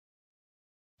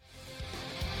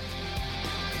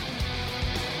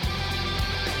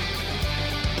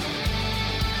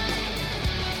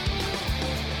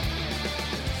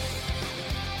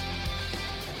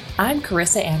I'm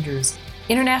Carissa Andrews,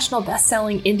 international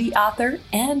best-selling indie author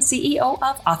and CEO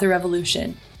of Author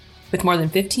Revolution. With more than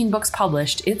 15 books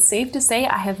published, it's safe to say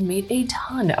I have made a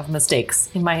ton of mistakes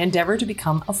in my endeavor to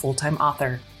become a full-time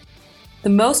author.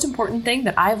 The most important thing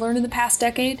that I've learned in the past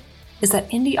decade is that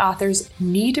indie authors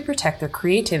need to protect their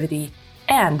creativity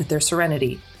and their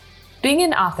serenity. Being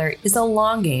an author is a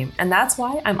long game, and that's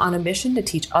why I'm on a mission to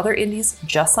teach other indies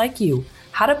just like you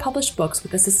how to publish books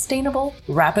with a sustainable,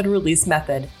 rapid release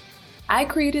method. I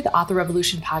created the Author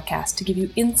Revolution podcast to give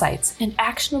you insights and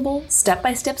actionable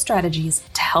step-by-step strategies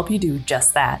to help you do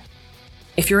just that.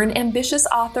 If you're an ambitious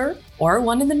author or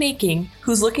one in the making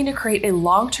who's looking to create a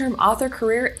long-term author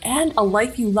career and a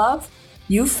life you love,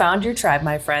 you've found your tribe,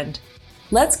 my friend.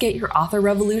 Let's get your author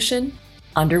revolution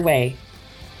underway.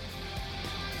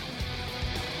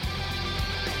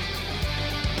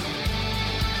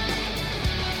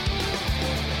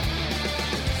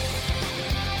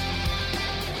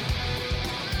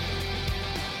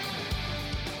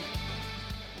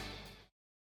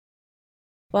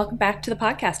 Welcome back to the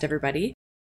podcast, everybody.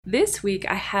 This week,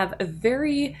 I have a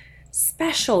very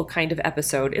special kind of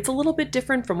episode. It's a little bit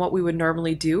different from what we would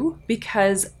normally do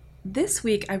because this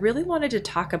week, I really wanted to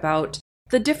talk about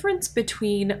the difference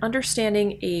between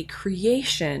understanding a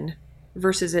creation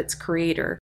versus its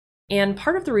creator. And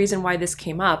part of the reason why this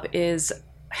came up is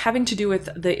having to do with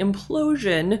the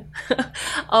implosion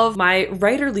of my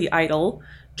writerly idol,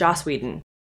 Joss Whedon.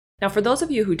 Now, for those of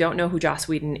you who don't know who Joss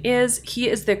Whedon is, he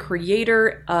is the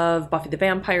creator of Buffy the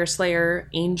Vampire Slayer,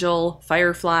 Angel,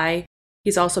 Firefly.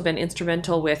 He's also been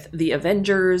instrumental with The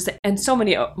Avengers and so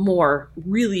many more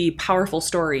really powerful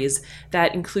stories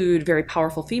that include very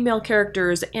powerful female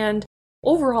characters and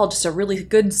overall just a really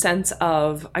good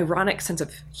ironic sense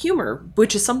of humor,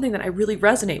 which is something that I really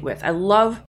resonate with. I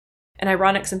love an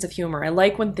ironic sense of humor. I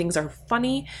like when things are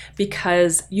funny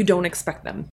because you don't expect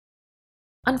them.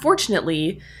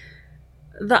 Unfortunately,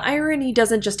 the irony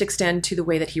doesn't just extend to the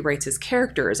way that he writes his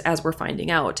characters, as we're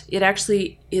finding out. It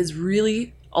actually is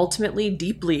really ultimately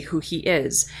deeply who he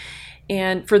is.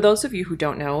 And for those of you who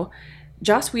don't know,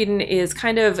 Joss Whedon is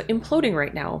kind of imploding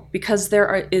right now because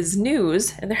there is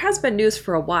news, and there has been news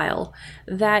for a while,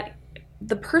 that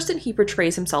the person he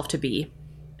portrays himself to be,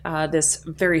 this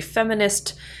very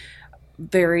feminist,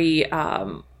 very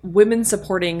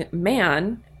women-supporting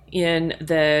man in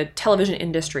the television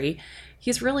industry,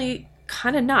 he's really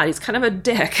kind of not. He's kind of a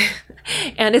dick.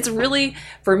 And it's really,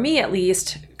 for me at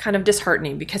least, kind of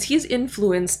disheartening because he's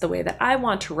influenced the way that I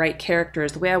want to write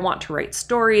characters, the way I want to write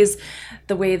stories,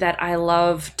 the way that I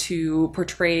love to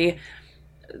portray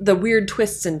the weird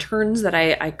twists and turns that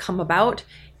I come about.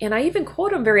 And I even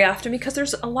quote him very often because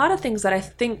there's a lot of things that I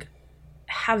think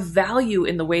have value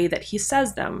in the way that he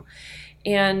says them.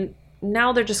 And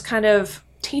now they're just kind of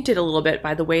tainted a little bit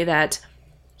by the way that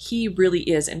he really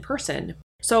is in person.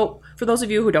 So for those of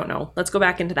you who don't know, let's go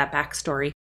back into that backstory.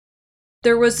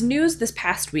 There was news this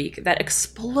past week that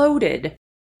exploded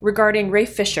regarding Ray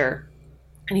Fisher,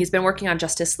 and he's been working on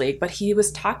Justice League, but he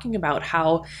was talking about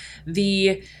how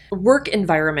the work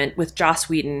environment with Joss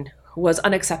Whedon was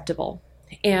unacceptable.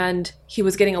 And he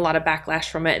was getting a lot of backlash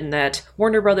from it and that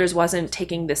Warner Brothers wasn't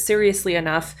taking this seriously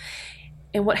enough.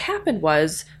 And what happened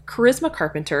was Charisma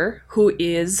Carpenter, who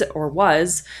is or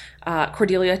was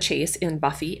Cordelia Chase in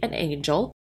Buffy and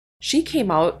Angel, she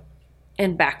came out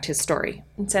and backed his story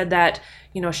and said that,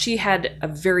 she had a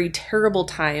very terrible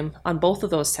time on both of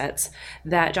those sets,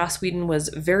 that Joss Whedon was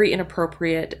very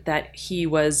inappropriate, that he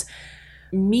was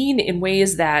mean in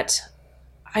ways that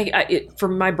for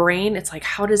my brain, it's like,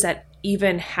 how does that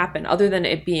even happen other than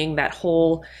it being that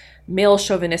whole male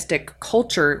chauvinistic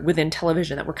culture within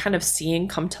television that we're kind of seeing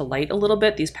come to light a little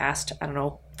bit these past,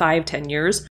 5-10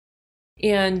 years.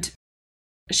 And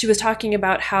she was talking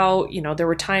about how, there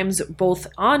were times both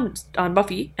on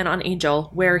Buffy and on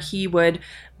Angel where he would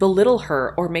belittle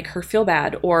her or make her feel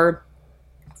bad. Or,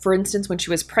 for instance, when she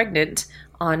was pregnant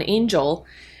on Angel,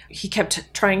 he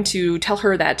kept trying to tell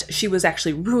her that she was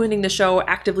actually ruining the show,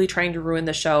 actively trying to ruin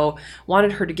the show,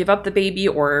 wanted her to give up the baby,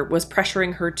 or was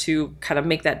pressuring her to kind of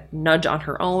make that nudge on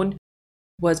her own,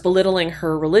 was belittling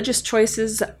her religious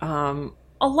choices.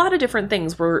 A lot of different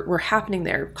things were happening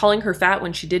there, calling her fat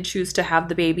when she did choose to have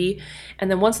the baby. And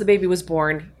then once the baby was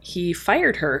born, he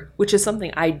fired her, which is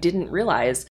something I didn't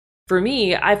realize. For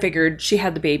me, I figured she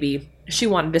had the baby. She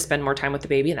wanted to spend more time with the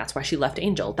baby, and that's why she left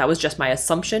Angel. That was just my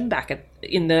assumption back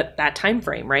in that time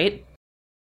frame, right?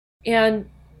 And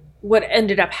what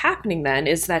ended up happening then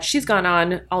is that she's gone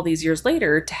on all these years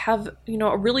later to have,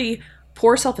 a really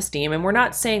poor self-esteem. And we're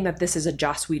not saying that this is a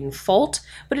Joss Whedon fault,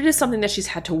 but it is something that she's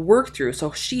had to work through.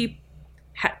 So she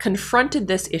confronted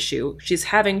this issue. She's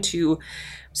having to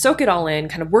soak it all in,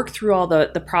 kind of work through all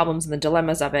the problems and the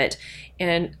dilemmas of it,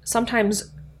 and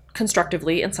sometimes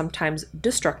constructively and sometimes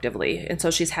destructively. And so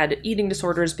she's had eating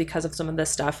disorders because of some of this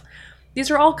stuff.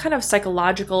 These are all kind of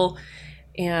psychological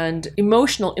and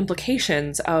emotional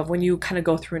implications of when you kind of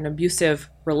go through an abusive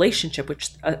relationship,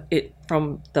 which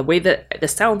from the way that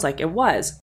this sounds like it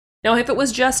was. Now, if it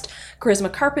was just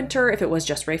Charisma Carpenter, if it was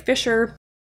just Ray Fisher,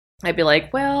 I'd be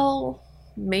like, well,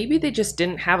 maybe they just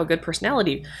didn't have a good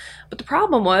personality. But the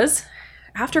problem was,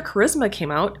 after Charisma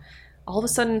came out, all of a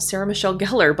sudden Sarah Michelle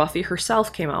Gellar, Buffy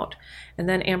herself, came out. And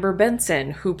then Amber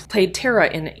Benson, who played Tara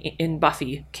in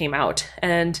Buffy, came out.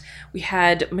 And we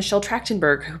had Michelle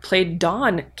Trachtenberg, who played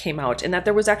Dawn, came out. And that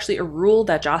there was actually a rule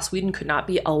that Joss Whedon could not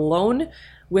be alone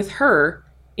with her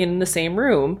in the same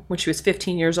room when she was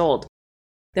 15 years old.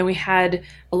 Then we had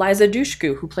Eliza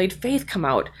Dushku, who played Faith, come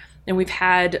out. And we've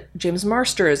had James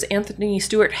Marsters, Anthony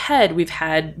Stewart Head, we've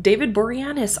had David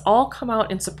Boreanaz all come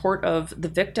out in support of the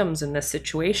victims in this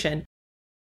situation.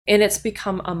 And it's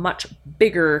become a much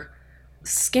bigger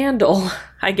scandal,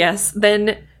 I guess,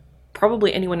 than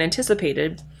probably anyone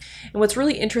anticipated. And what's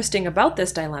really interesting about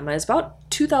this dilemma is about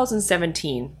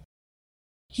 2017.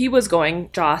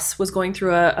 Joss was going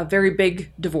through a very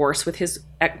big divorce with his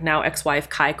now ex-wife,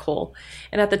 Kai Cole.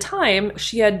 And at the time,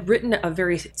 she had written a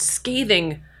very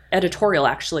scathing editorial,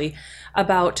 actually,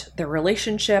 about their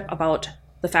relationship, about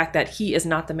the fact that he is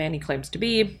not the man he claims to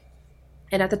be.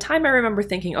 And at the time, I remember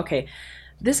thinking, okay,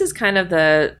 this is kind of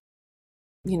the,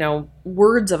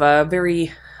 words of a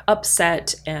very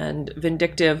upset and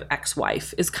vindictive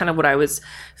ex-wife is kind of what I was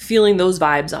feeling those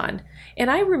vibes on.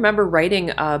 And I remember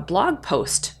writing a blog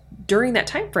post during that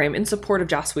time frame in support of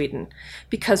Joss Whedon,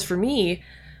 because for me,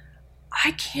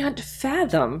 I can't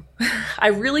fathom, I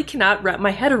really cannot wrap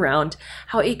my head around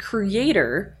how a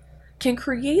creator can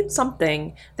create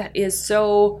something that is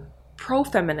so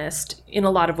pro-feminist in a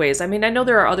lot of ways. I mean, I know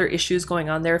there are other issues going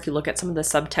on there if you look at some of the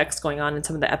subtext going on in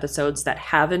some of the episodes that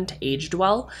haven't aged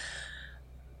well.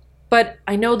 But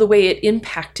I know the way it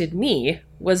impacted me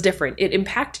was different. It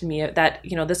impacted me that,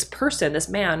 this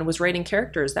man was writing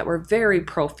characters that were very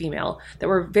pro-female, that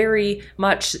were very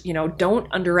much, don't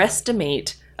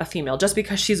underestimate a female. Just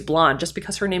because she's blonde, just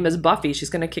because her name is Buffy, she's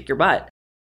going to kick your butt.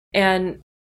 And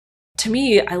to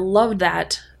me, I loved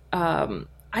that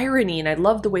irony, and I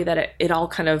loved the way that it all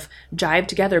kind of jived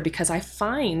together, because I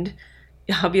find,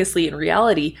 obviously in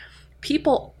reality,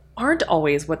 people aren't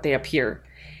always what they appear.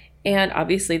 And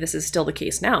obviously this is still the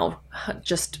case now,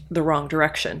 just the wrong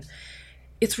direction.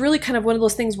 It's really kind of one of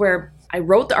those things where I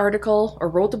wrote the article or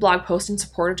wrote the blog post in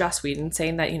support of Joss Whedon,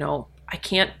 saying that, I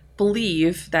can't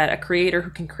believe that a creator who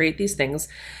can create these things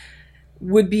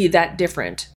would be that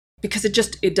different, because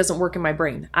it doesn't work in my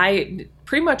brain.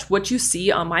 Pretty much what you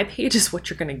see on my page is what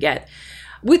you're going to get,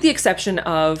 with the exception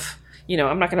of,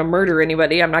 I'm not going to murder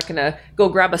anybody. I'm not going to go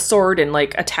grab a sword and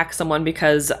attack someone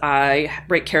because I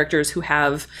write characters who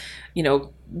have,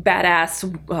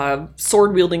 badass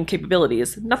sword wielding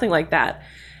capabilities. Nothing like that.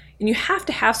 And you have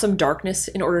to have some darkness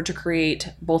in order to create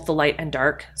both the light and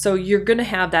dark. So you're going to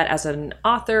have that as an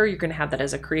author. You're going to have that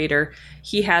as a creator.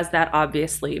 He has that,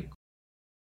 obviously.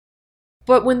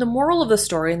 But when the moral of the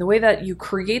story and the way that you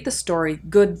create the story,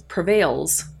 good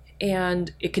prevails,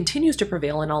 and it continues to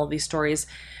prevail in all of these stories,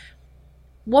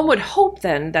 one would hope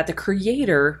then that the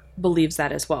creator believes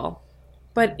that as well.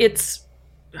 But it's,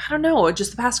 I don't know,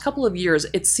 just the past couple of years,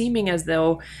 it's seeming as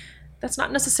though that's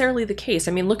not necessarily the case.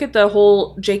 I mean, look at the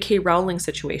whole J.K. Rowling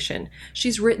situation.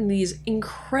 She's written these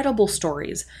incredible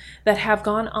stories that have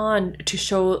gone on to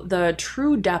show the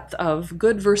true depth of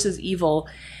good versus evil.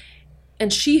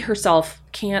 And she herself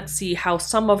can't see how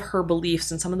some of her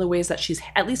beliefs and some of the ways that she's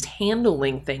at least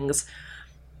handling things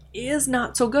is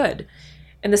not so good.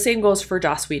 And the same goes for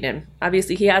Joss Whedon.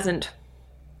 Obviously, he hasn't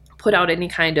put out any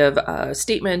kind of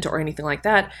statement or anything like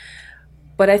that.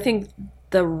 But I think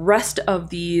the rest of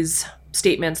these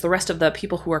statements, the rest of the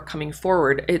people who are coming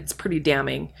forward, it's pretty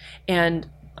damning. And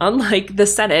unlike the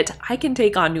Senate, I can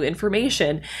take on new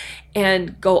information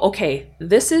and go, okay,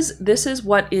 this is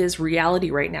what is reality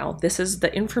right now. This is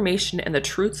the information and the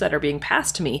truths that are being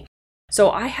passed to me. So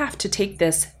I have to take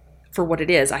this for what it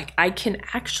is. I can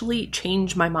actually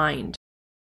change my mind.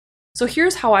 So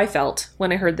here's how I felt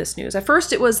when I heard this news. At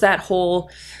first, it was that whole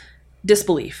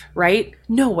disbelief, right?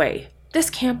 No way. This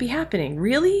can't be happening.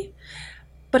 Really?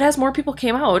 But as more people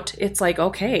came out, it's like,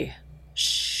 okay,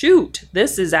 shoot,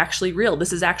 this is actually real.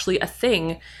 This is actually a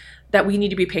thing that we need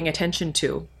to be paying attention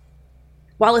to.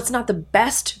 While it's not the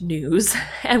best news,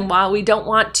 and while we don't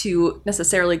want to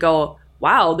necessarily go,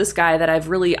 wow, this guy that I've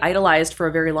really idolized for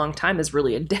a very long time is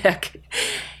really a dick,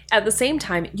 At the same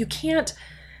time, you can't,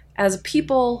 as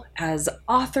people, as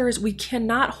authors, we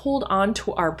cannot hold on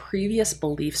to our previous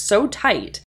beliefs so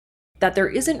tight that there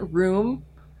isn't room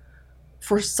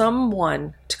for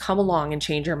someone to come along and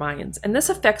change our minds. And this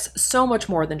affects so much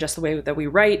more than just the way that we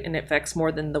write, and it affects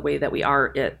more than the way that we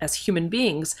are as human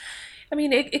beings. I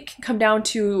mean, it can come down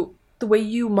to the way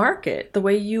you market, the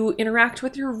way you interact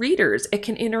with your readers. It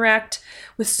can interact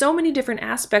with so many different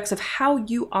aspects of how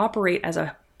you operate as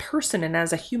a person and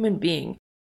as a human being.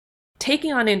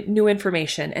 Taking on new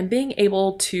information and being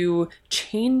able to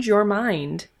change your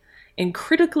mind and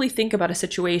critically think about a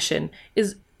situation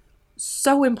is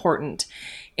so important.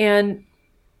 And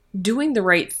doing the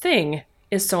right thing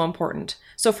is so important.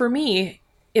 So for me,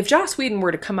 if Joss Whedon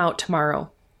were to come out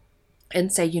tomorrow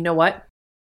and say, you know what,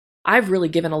 I've really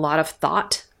given a lot of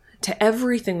thought to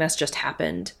everything that's just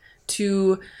happened,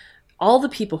 to all the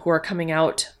people who are coming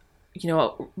out,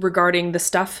 regarding the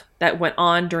stuff that went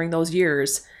on during those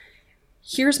years.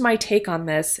 Here's my take on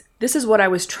this. This is what I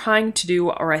was trying to do,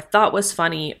 or I thought was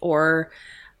funny, or,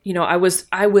 I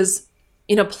was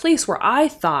in a place where I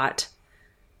thought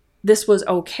this was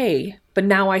okay, but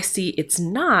now I see it's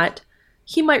not.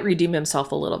 He might redeem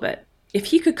himself a little bit. If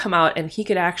he could come out and he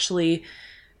could actually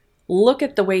look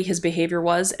at the way his behavior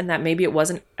was, and that maybe it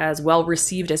wasn't as well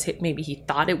received as maybe he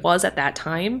thought it was at that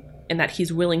time, and that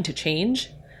he's willing to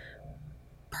change,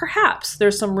 perhaps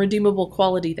there's some redeemable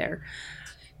quality there.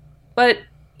 But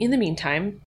in the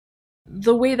meantime,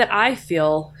 the way that I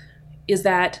feel is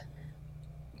that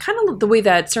kind of the way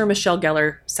that Sarah Michelle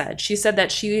Gellar said. She said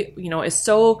that she, is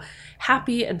so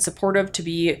happy and supportive to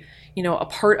be, a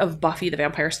part of Buffy the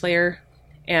Vampire Slayer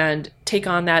and take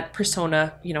on that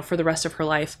persona, for the rest of her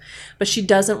life. But she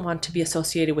doesn't want to be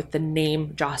associated with the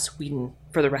name Joss Whedon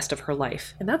for the rest of her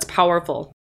life. And that's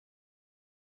powerful.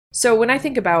 So when I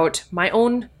think about my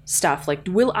own stuff, like,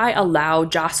 will I allow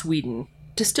Joss Whedon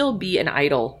to still be an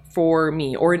idol for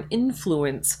me or an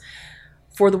influence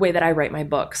for the way that I write my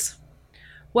books?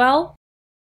 Well,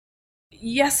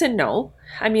 yes and no.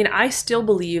 I mean, I still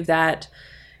believe that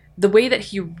the way that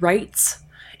he writes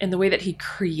and the way that he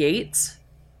creates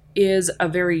is a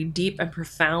very deep and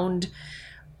profound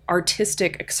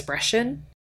artistic expression.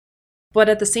 But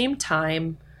at the same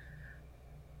time,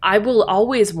 I will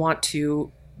always want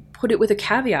to put it with a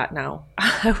caveat now.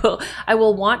 I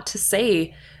will want to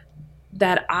say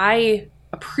that I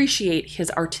appreciate his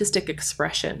artistic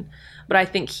expression, but I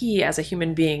think he, as a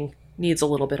human being, needs a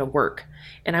little bit of work.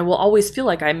 And I will always feel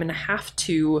like I'm going to have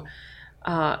to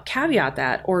caveat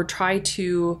that or try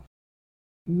to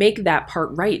make that part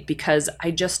right, because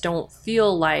I just don't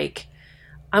feel like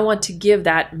I want to give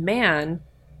that man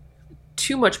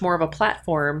too much more of a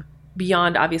platform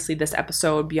beyond, obviously, this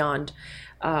episode, beyond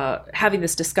having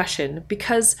this discussion,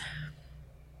 because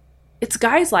it's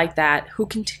guys like that who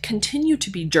can continue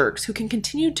to be jerks, who can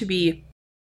continue to be,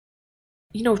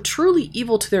 truly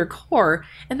evil to their core,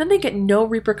 and then they get no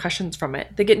repercussions from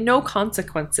it. They get no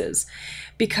consequences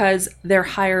because they're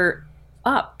higher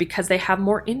up, because they have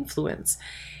more influence.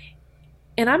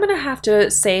 And I'm going to have to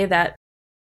say that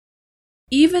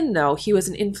even though he was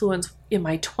an influence in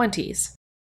my 20s,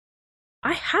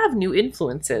 I have new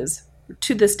influences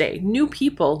to this day, new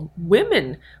people,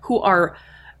 women who are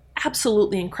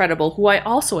absolutely incredible, who I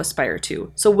also aspire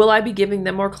to. So will I be giving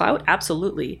them more clout?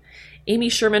 Absolutely. Amy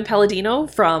Sherman Palladino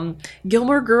from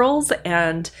Gilmore Girls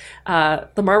and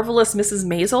The Marvelous Mrs.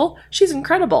 Maisel, she's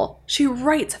incredible. She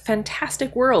writes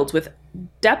fantastic worlds with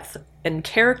depth and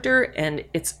character, and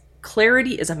its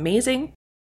clarity is amazing.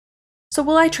 So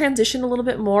will I transition a little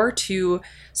bit more to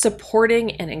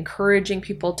supporting and encouraging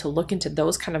people to look into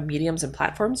those kind of mediums and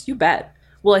platforms? You bet.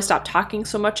 Will I stop talking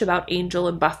so much about Angel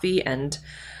and Buffy and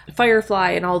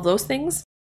Firefly and all those things?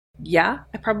 Yeah,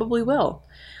 I probably will.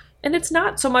 And it's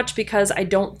not so much because I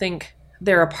don't think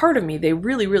they're a part of me. They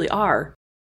really, really are.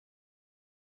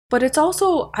 But it's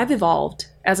also, I've evolved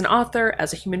as an author,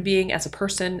 as a human being, as a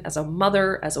person, as a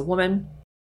mother, as a woman.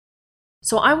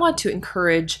 So I want to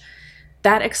encourage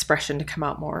that expression to come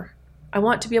out more. I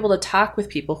want to be able to talk with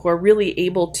people who are really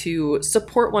able to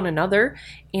support one another,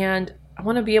 and I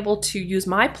want to be able to use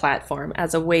my platform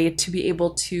as a way to be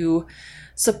able to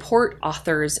support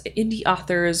authors, indie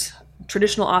authors,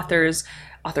 traditional authors,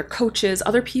 author coaches,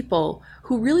 other people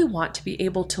who really want to be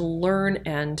able to learn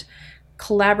and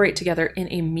collaborate together in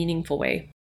a meaningful way.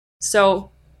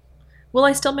 So, will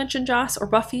I still mention Joss or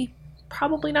Buffy?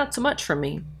 Probably not so much from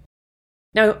me.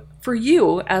 Now, for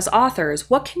you as authors,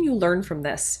 what can you learn from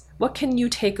this? What can you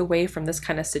take away from this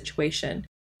kind of situation?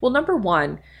 Well, number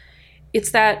one,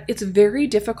 it's that it's very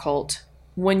difficult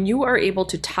when you are able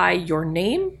to tie your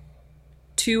name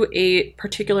to a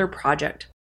particular project,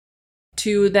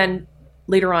 to then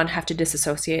later on have to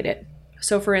disassociate it.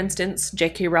 So for instance,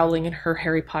 J.K. Rowling in her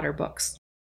Harry Potter books,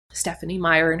 Stephanie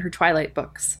Meyer in her Twilight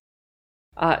books,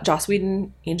 Joss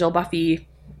Whedon, Angel, Buffy,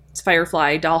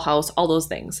 Firefly, Dollhouse, all those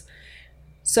things.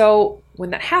 So when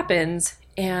that happens,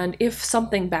 and if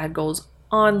something bad goes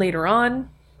on later on,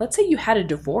 let's say you had a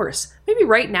divorce. Maybe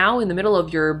right now in the middle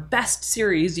of your best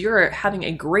series, you're having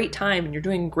a great time and you're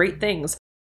doing great things,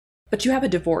 but you have a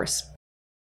divorce.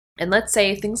 And let's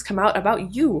say things come out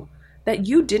about you that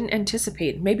you didn't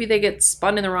anticipate. Maybe they get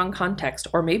spun in the wrong context,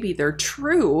 or maybe they're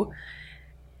true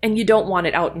and you don't want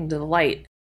it out into the light.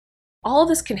 All of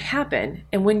this can happen.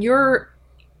 And when your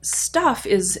stuff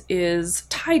is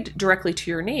tied directly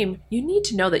to your name, you need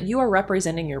to know that you are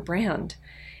representing your brand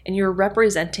and you're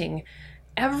representing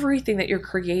everything that you're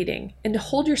creating, and to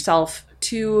hold yourself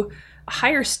to a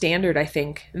higher standard, I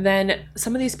think, than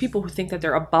some of these people who think that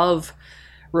they're above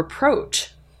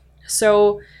reproach.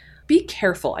 So be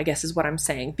careful, I guess is what I'm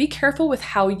saying. Be careful with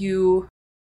how you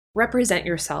represent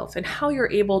yourself and how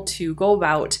you're able to go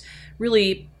about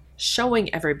really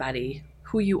showing everybody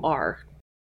who you are.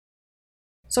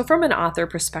 So from an author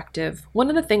perspective, one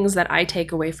of the things that I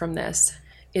take away from this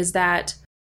is that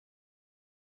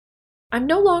I'm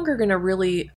no longer going to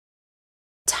really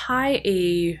tie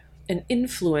an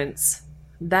influence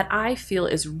that I feel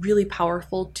is really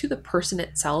powerful to the person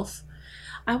itself.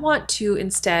 I want to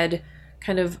instead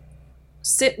kind of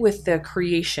sit with the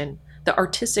creation, the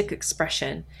artistic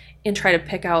expression, and try to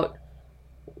pick out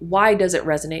why does it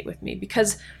resonate with me?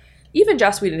 Because even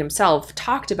Joss Whedon himself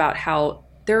talked about how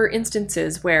there are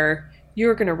instances where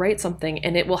you're going to write something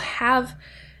and it will have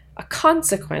a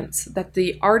consequence that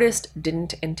the artist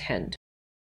didn't intend.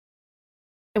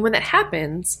 And when that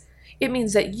happens, it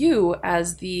means that you,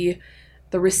 as the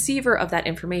receiver of that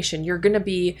information, you're going to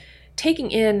be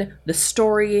taking in the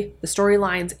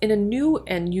storylines in a new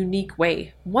and unique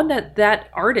way. One that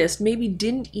artist maybe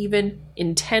didn't even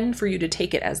intend for you to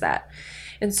take it as that.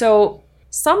 And so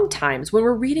sometimes when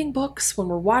we're reading books, when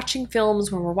we're watching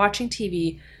films, when we're watching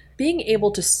TV, being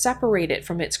able to separate it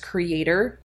from its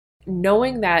creator,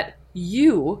 knowing that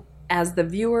you, as the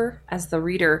viewer, as the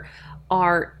reader,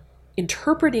 are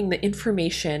interpreting the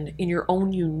information in your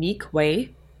own unique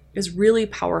way, is really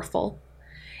powerful.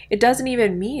 It doesn't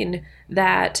even mean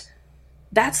that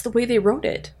that's the way they wrote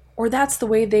it or that's the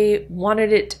way they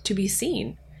wanted it to be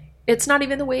seen. It's not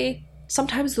even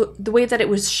sometimes the way that it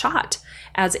was shot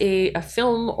as a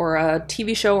film or a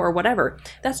TV show or whatever.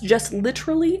 That's just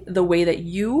literally the way that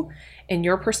you and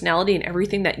your personality and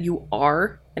everything that you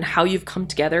are and how you've come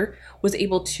together was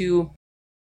able to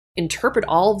interpret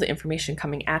all of the information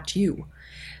coming at you.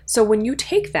 So when you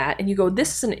take that and you go,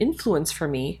 this is an influence for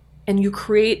me, and you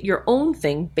create your own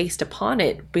thing based upon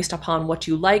it, based upon what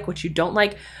you like, what you don't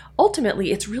like,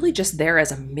 ultimately it's really just there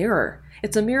as a mirror.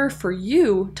 It's a mirror for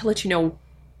you to let you know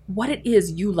what it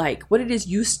is you like, what it is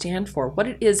you stand for, what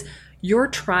it is you're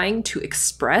trying to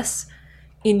express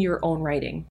in your own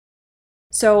writing.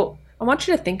 So I want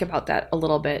you to think about that a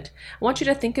little bit. I want you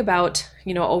to think about,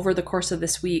 over the course of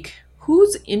this week,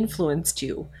 who's influenced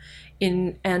you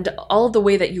and all of the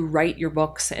way that you write your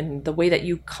books and the way that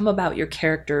you come about your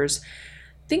characters.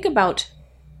 Think about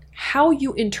how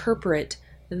you interpret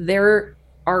their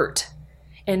art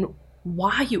and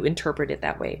why you interpret it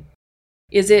that way.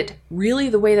 Is it really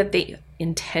the way that they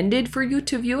intended for you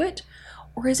to view it?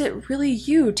 Or is it really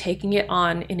you taking it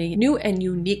on in a new and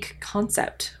unique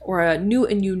concept or a new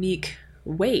and unique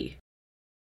way?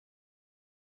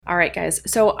 All right, guys,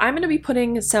 so I'm going to be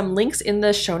putting some links in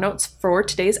the show notes for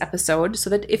today's episode so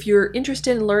that if you're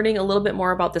interested in learning a little bit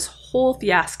more about this whole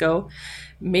fiasco,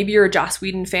 maybe you're a Joss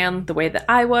Whedon fan the way that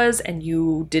I was and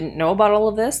you didn't know about all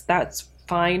of this, that's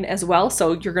fine as well.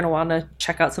 So you're going to want to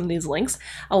check out some of these links.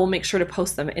 I will make sure to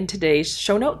post them in today's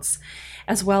show notes,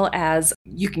 as well as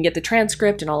you can get the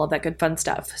transcript and all of that good fun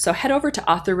stuff. So head over to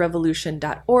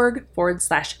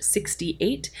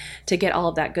authorrevolution.org/68 to get all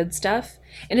of that good stuff.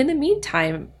 And in the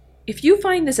meantime, if you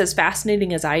find this as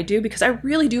fascinating as I do, because I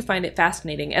really do find it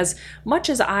fascinating, as much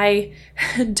as I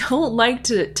don't like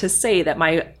to say that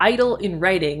my idol in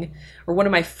writing, or one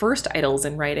of my first idols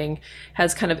in writing,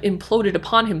 has kind of imploded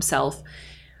upon himself,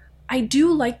 I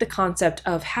do like the concept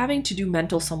of having to do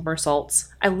mental somersaults.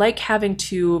 I like having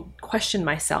to question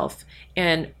myself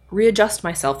and readjust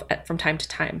myself from time to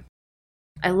time.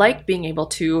 I like being able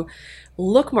to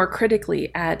look more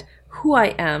critically at who I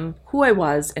am, who I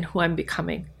was, and who I'm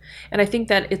becoming. And I think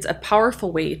that it's a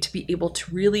powerful way to be able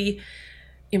to really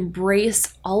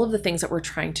embrace all of the things that we're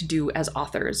trying to do as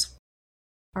authors.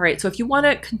 All right, so if you want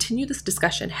to continue this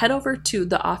discussion, head over to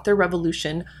the Author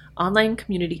Revolution online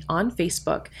community on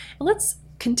Facebook, and let's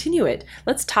continue it.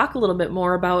 Let's talk a little bit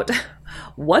more about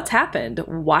what's happened.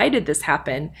 Why did this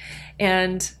happen?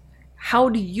 And how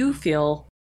do you feel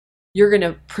you're going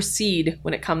to proceed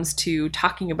when it comes to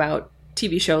talking about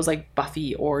TV shows like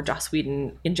Buffy or Joss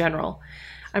Whedon in general?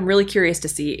 I'm really curious to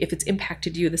see if it's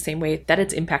impacted you the same way that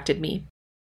it's impacted me.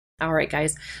 All right,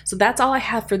 guys. So that's all I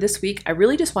have for this week. I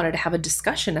really just wanted to have a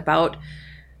discussion about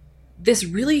this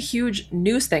really huge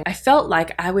news thing. I felt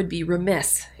like I would be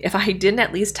remiss if I didn't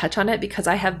at least touch on it, because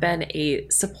I have been a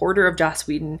supporter of Joss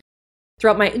Whedon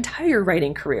throughout my entire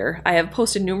writing career. I have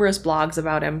posted numerous blogs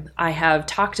about him. I have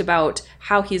talked about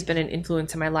how he's been an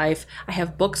influence in my life. I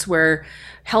have books where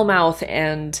Hellmouth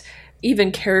and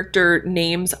even character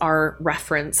names are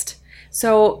referenced.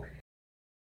 So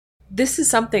this is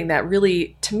something that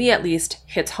really, to me at least,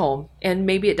 hits home, and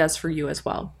maybe it does for you as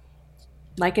well.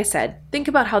 Like I said, think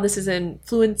about how this is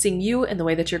influencing you and the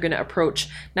way that you're going to approach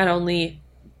not only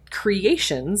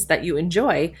creations that you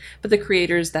enjoy, but the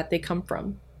creators that they come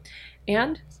from.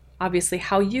 And obviously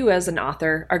how you as an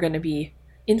author are going to be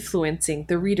influencing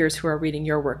the readers who are reading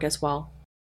your work as well.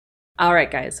 All right,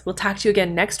 guys, we'll talk to you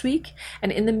again next week.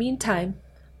 And in the meantime,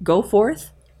 go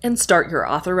forth and start your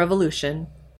author revolution.